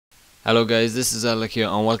Hello guys, this is Alec here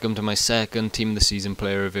and welcome to my second Team of the Season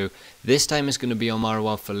player review. This time it's going to be on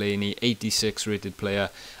Marouane Fellaini, 86 rated player.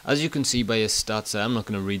 As you can see by his stats, I'm not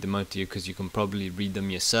going to read them out to you because you can probably read them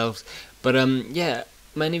yourselves. But yeah,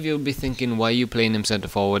 many of you will be thinking, why are you playing him centre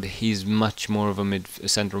forward? He's much more of a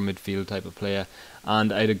central midfield type of player,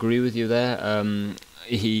 and I'd agree with you there.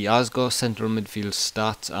 He has got central midfield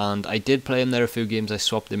stats, and I did play him there a few games. I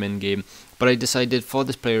swapped him in game, but I decided for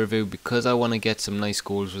this player review, because I want to get some nice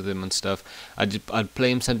goals with him and stuff, I'd play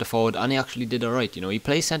him centre forward, and he actually did alright. You know, he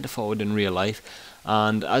plays centre forward in real life,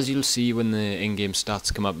 and as you'll see when the in-game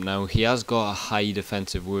stats come up now, he has got a high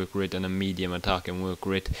defensive work rate and a medium attacking work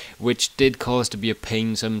rate, which did cause to be a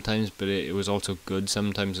pain sometimes, but it was also good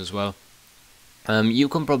sometimes as well. You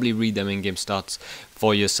can probably read them in-game stats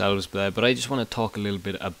for yourselves there, but I just want to talk a little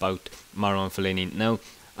bit about Marouane Fellaini. Now,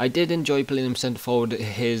 I did enjoy playing him centre forward.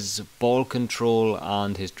 His ball control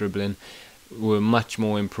and his dribbling were much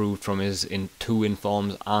more improved from his two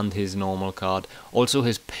informs and his normal card. Also,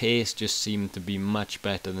 his pace just seemed to be much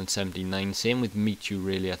better than 79. Same with Michu,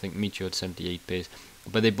 really. I think Michu had 78 pace.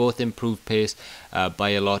 But they both improved pace by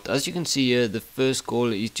a lot. As you can see here, the first goal,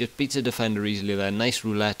 he just beats a defender easily there. Nice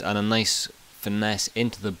roulette and a nice finesse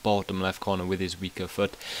into the bottom left corner with his weaker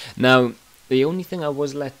foot. Now, the only thing I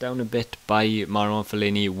was let down a bit by Marouane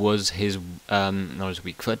Fellaini was his, not his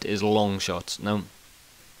weak foot, his long shots. Now,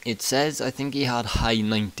 it says, I think he had high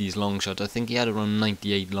 90s long shots. I think he had around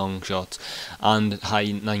 98 long shots and high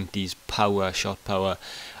 90s power, shot power.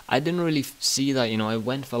 I didn't really see that, you know. I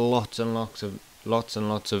went for lots and lots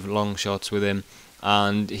of long shots with him,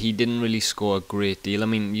 and he didn't really score a great deal. I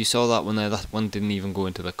mean, you saw that one there. That one didn't even go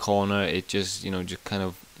into the corner. It just, you know, just kind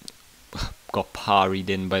of got parried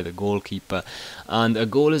in by the goalkeeper. And a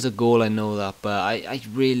goal is a goal, I know that, but I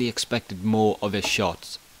really expected more of his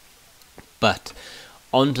shots. But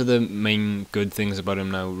on to the main good things about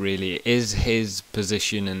him now, really, is his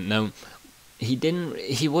position. And now,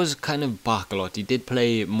 he was kind of back a lot. He did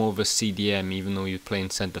play more of a CDM, even though he was playing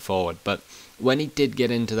centre forward. But when he did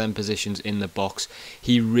get into them positions in the box,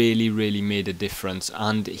 he really made a difference.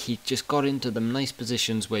 And he just got into them nice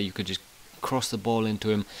positions where you could just cross the ball into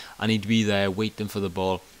him and he'd be there waiting for the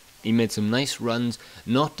ball. He made some nice runs,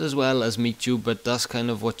 not as well as Michu, but that's kind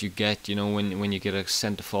of what you get, you know, when you get a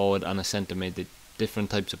centre forward and a centre mid, the different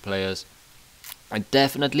types of players. I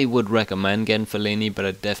definitely would recommend getting Fellaini, but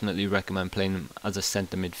I definitely recommend playing him as a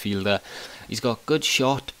centre midfielder. He's got good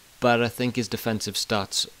shot, but I think his defensive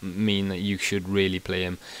stats mean that you should really play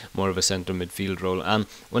him more of a centre midfield role. And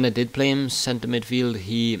when I did play him centre midfield,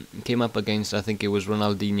 he came up against, I think it was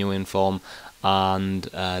Ronaldinho in form, and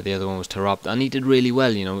the other one was Tarap, and he did really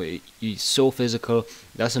well. You know, he's so physical.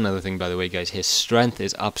 That's another thing, by the way, guys. His strength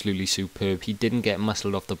is absolutely superb. He didn't get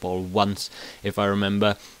muscled off the ball once, if I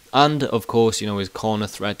remember. And of course, you know, his corner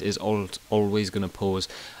threat is always going to pose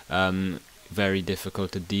very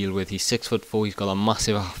difficult to deal with. He's 6'4", he's got a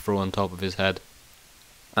massive afro on top of his head,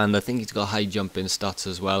 and I think he's got high jumping stats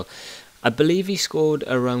as well. I believe he scored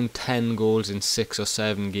around 10 goals in 6 or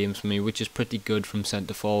 7 games for me, which is pretty good from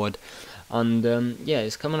centre forward. And yeah,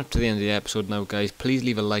 it's coming up to the end of the episode now, guys. Please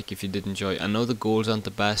leave a like if you did enjoy. I know the goals aren't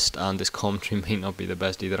the best, and this commentary may not be the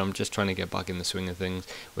best either. I'm just trying to get back in the swing of things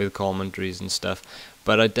with commentaries and stuff.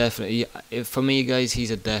 But I definitely, for me, guys,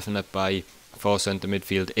 he's a definite buy for centre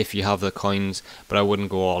midfield if you have the coins, but I wouldn't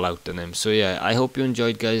go all out on him. So yeah, I hope you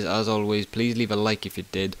enjoyed, guys. As always, please leave a like if you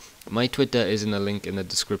did. My Twitter is in the link in the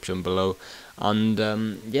description below, and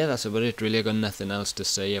yeah, that's about it really. I got nothing else to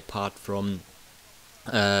say apart from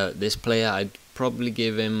this player. I'd probably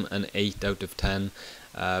give him an 8 out of 10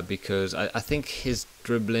 because I think his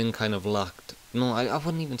dribbling kind of lacked. No, I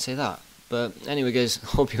wouldn't even say that. But anyway, guys,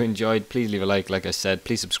 hope you enjoyed. Please leave a like I said.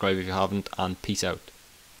 Please subscribe if you haven't, and peace out.